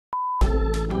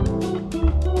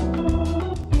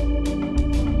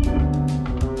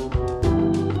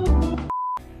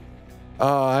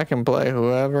Oh, I can play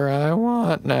whoever I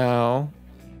want now.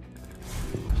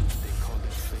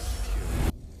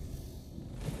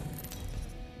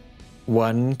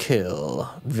 One kill.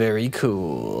 Very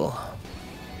cool.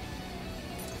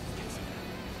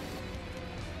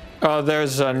 Oh,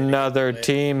 there's another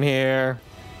team here.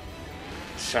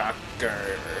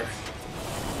 Shocker.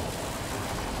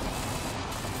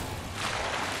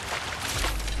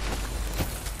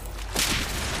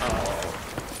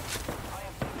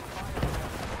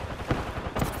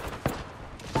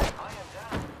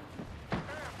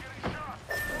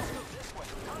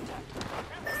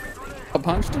 I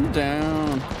punched him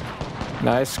down.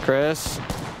 Nice, Chris.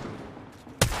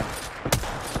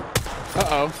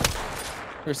 Uh-oh.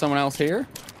 There's someone else here?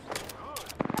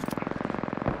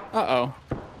 Uh-oh.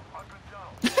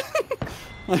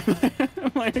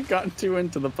 I might have gotten too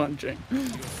into the punching.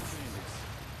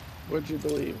 What'd you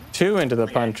believe? Too into the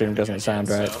punching doesn't sound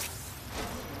right.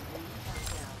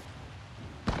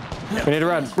 We need to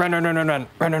run. Run.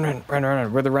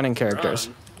 We're the running characters.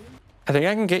 I think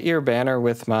I can get your banner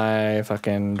with my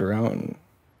fucking drone.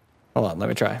 Hold on, let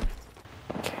me try.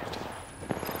 Can't.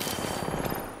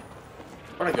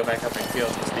 I want to go back up and kill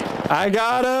these people. I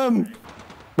got him!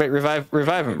 Wait, revive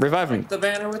him. The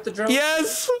banner with the drone?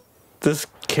 Yes! This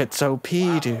kit's OP,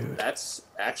 dude. That's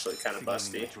actually kind of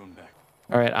busty.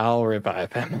 Alright, I'll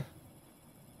revive him.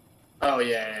 Oh,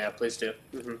 yeah, please do.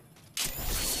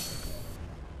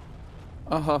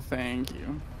 Oh, thank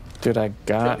you. Dude, I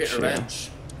got Get you. revenge.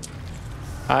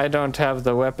 I don't have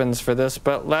the weapons for this,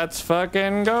 but let's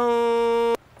fucking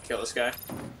go! Kill this guy.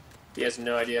 He has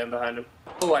no idea I'm behind him.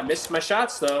 Oh, I missed my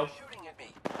shots, though.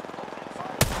 Oh,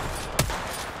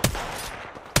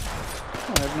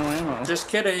 I have no ammo. Just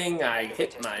kidding. I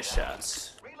hit my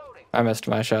shots. I missed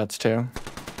my shots, too.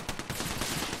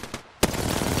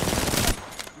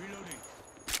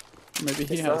 Maybe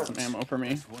he has some ammo for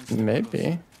me.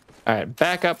 Maybe. Alright,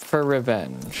 back up for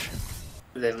revenge.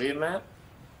 Did they leave, Matt?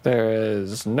 There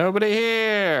is nobody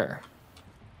here.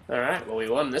 Alright, well, we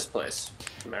won this place.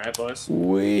 Am I right, boys?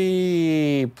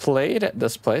 We played at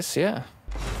this place, yeah.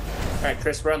 Alright,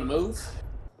 Chris, we're on the move.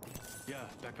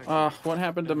 What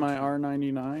happened to my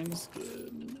R99s?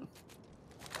 Good.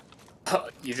 Oh,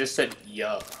 you just said,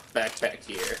 yo, back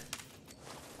here.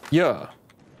 Yeah.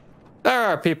 There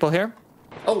are people here.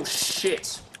 Oh,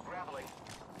 shit.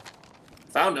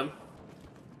 Found him.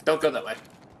 Don't go that way.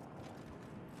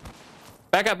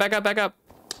 Back up.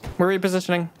 We're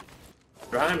repositioning.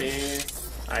 Behind me.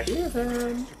 I hear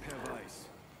them.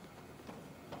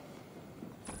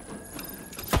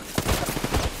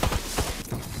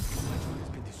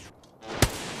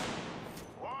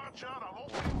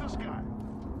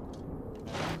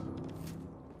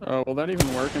 Oh, will that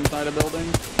even work inside a building?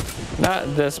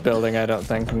 Not this building, I don't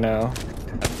think, no.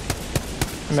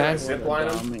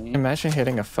 Zipline him? Imagine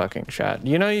hitting a fucking shot.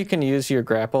 You know you can use your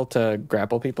grapple to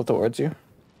grapple people towards you?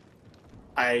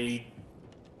 I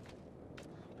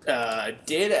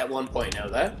did at one point know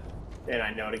that, and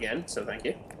I know it again, so thank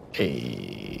you.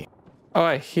 Hey. Oh,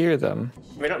 I hear them.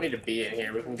 We don't need to be in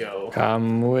here. We can go.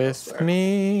 Come with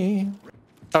me.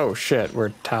 Oh shit, we're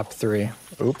top 3.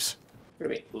 Oops. What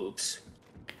do you mean, oops?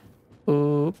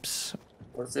 Oops.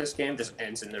 What if this game just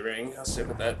ends in the ring? How sick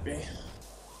would that be?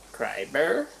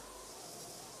 Kryber?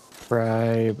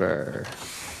 Kryber.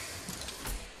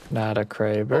 Not a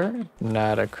Kraber.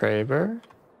 Not a Kraber.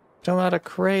 Still not a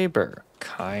Kraber.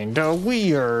 Kinda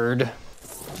weird.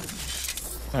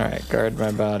 Alright, guard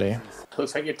my body.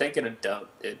 Looks like you're taking a dump,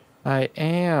 dude. I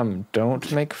am.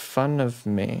 Don't make fun of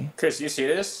me. Chris, you see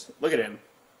this? Look at him.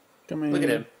 Come in. Look at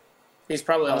him. He's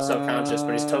probably all self-conscious,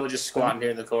 but he's totally just squatting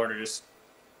here in the corner, just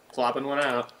plopping one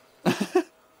out.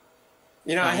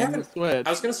 You know, I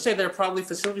was going to say there are probably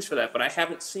facilities for that, but I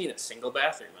haven't seen a single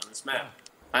bathroom on this map.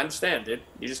 I understand, dude.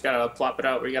 You just got to plop it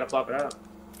out where you got to plop it out.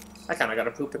 I kind of got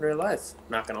to poop in real life.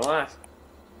 Not going to lie.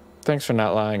 Thanks for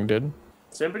not lying, dude.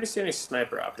 Does anybody see any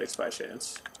sniper optics by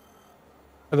chance?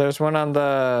 There's one on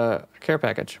the care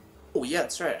package. Oh, yeah,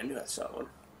 that's right. I knew I saw one.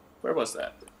 Where was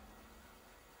that?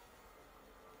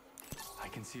 I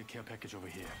can see a care package over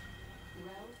here.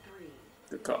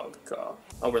 Good call, good call.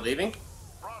 Oh, we're leaving?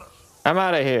 I'm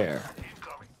out of here.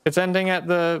 It's ending at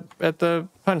the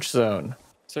punch zone.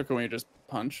 So can we just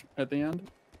punch at the end?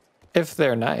 If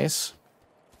they're nice.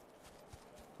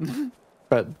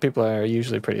 But people are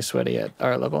usually pretty sweaty at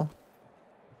our level.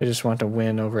 They just want to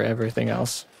win over everything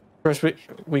else. Of course,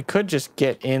 we could just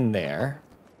get in there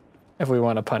if we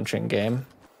want a punching game.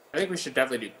 I think we should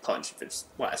definitely do punch if it's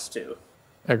last 2.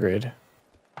 Agreed.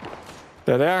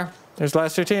 There they are. There's the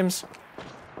last 2 teams.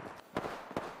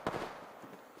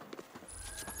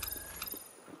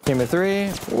 Team of 3.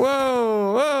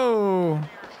 Whoa, whoa.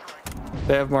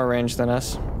 They have more range than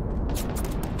us.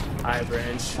 I have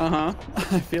range. Uh-huh.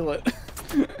 I feel it.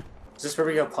 Is this where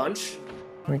we go punch?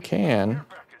 We can.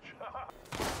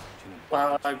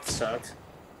 Wow, I suck.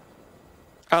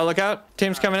 Oh, look out.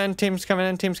 Team's coming in. Team's coming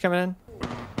in. Team's coming in.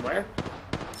 Where?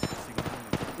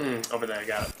 Over there, I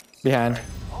got it. Behind.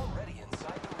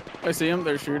 I see them.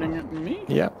 They're shooting at me.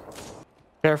 Yep.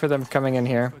 Care for them coming in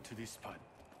here. Go to this spot.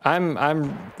 I'm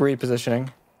repositioning.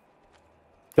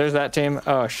 There's that team.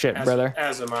 Oh shit, brother.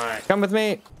 As am I. Come with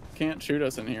me. Can't shoot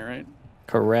us in here, right?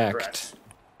 Correct. Correct.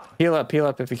 Heal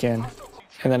up if you can.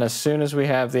 And then as soon as we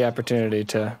have the opportunity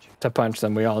to punch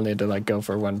them, we all need to like go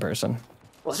for one person.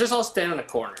 Let's just all stand in a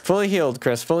corner. Fully healed,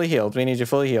 Chris. Fully healed. We need you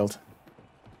fully healed.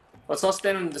 Let's all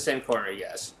stand in the same corner, you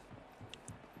guys.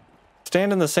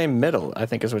 Stand in the same middle, I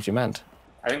think is what you meant.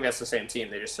 I think that's the same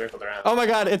team. They just circled around. Oh my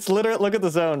god, it's literally, look at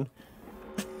the zone.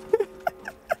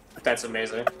 That's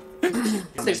amazing.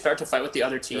 If they start to fight with the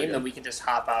other team, then we can just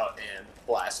hop out and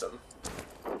blast them.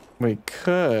 We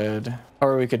could,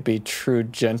 or we could be true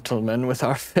gentlemen with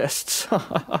our fists.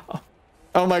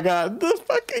 Oh my god, the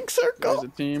fucking There's circle. a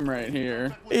team right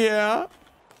here. Yeah.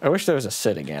 I wish there was a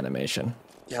sitting animation.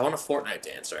 Yeah, I want a Fortnite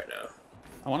dance right now.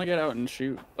 I want to get out and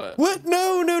shoot, but What?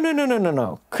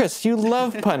 No. Chris, you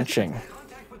love punching.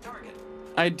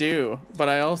 I do. But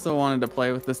I also wanted to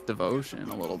play with this devotion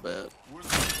a little bit.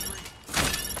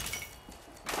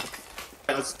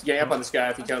 Let's gang up on this guy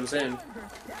if he comes in.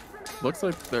 Looks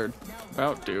like they're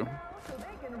about to.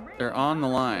 They're on the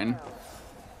line.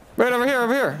 Right over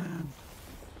here.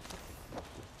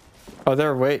 Oh,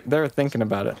 they're thinking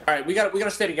about it. All right, we gotta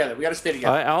stay together. We gotta stay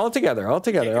together. All together. All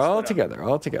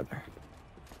together.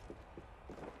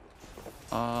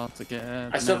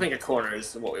 I still think a corner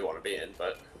is what we want to be in,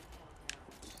 but.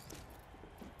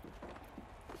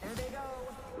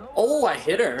 Oh, I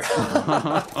hit her.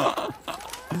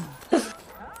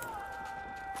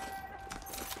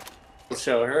 We'll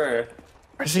show her.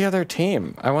 Where's the other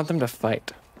team? I want them to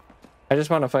fight. I just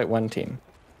want to fight one team.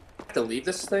 Have to leave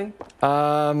this thing?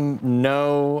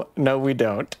 No, we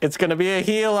don't. It's gonna be a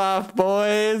heal off,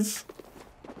 boys.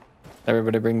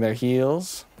 Everybody bring their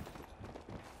heals.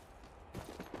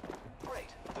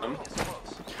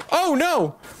 Oh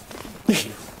no!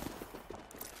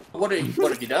 What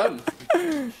have you done?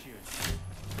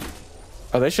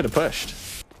 Oh, they should have pushed.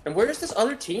 And where's this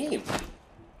other team?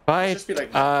 Fight just be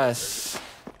like- us.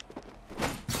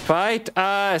 Fight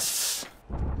us.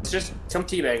 Let's just come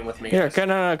teabagging with me. Here, guys.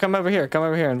 no, come over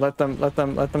here and let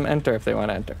them enter if they want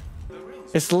to enter.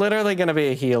 It's literally gonna be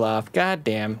a heal off. God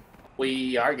damn.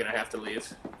 We are gonna have to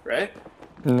leave, right?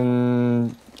 I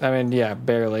mean, yeah,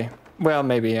 barely. Well,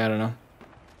 maybe, I don't know.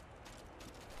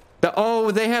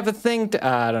 Oh, they have a thing to...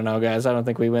 I don't know, guys. I don't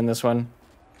think we win this one.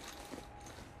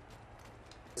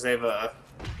 'Cause they have a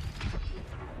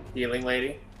healing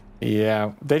lady.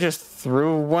 Yeah, they just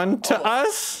threw one to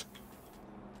us?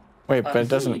 Wait, but it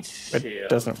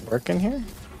doesn't work in here?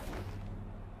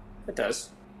 It does.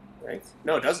 Right?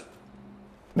 No, it doesn't.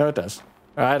 No, it does.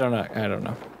 I don't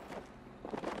know.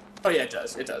 Oh yeah, it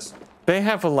does. It does. They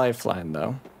have a lifeline,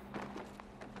 though.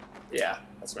 Yeah,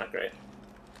 that's not great.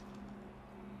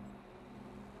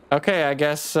 Okay, I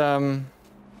guess, I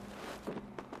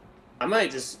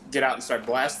might just get out and start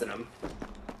blasting them.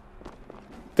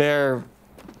 they're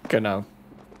gonna...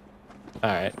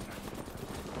 Alright.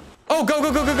 Oh, go!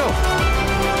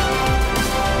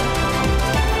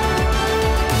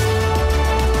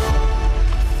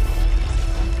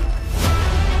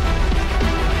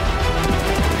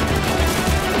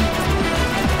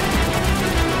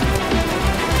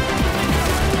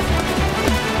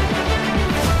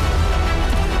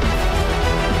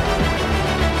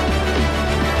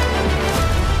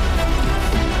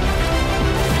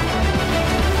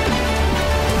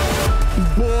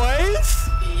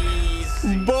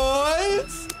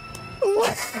 Boys!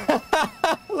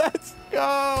 Let's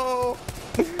go!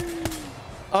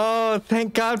 Oh,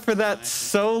 thank God for that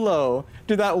solo.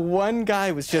 Dude, that one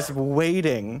guy was just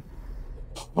waiting.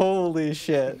 Holy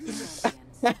shit.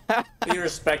 He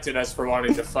respected us for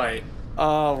wanting to fight.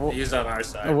 Oh, He's on our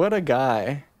side. what a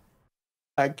guy.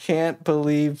 I can't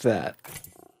believe that.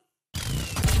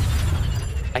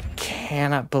 I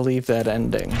cannot believe that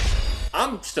ending.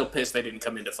 I'm still pissed they didn't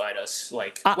come in to fight us.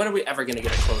 Like, when are we ever gonna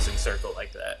get a closing circle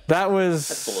like that? That was...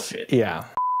 That's bullshit. Yeah.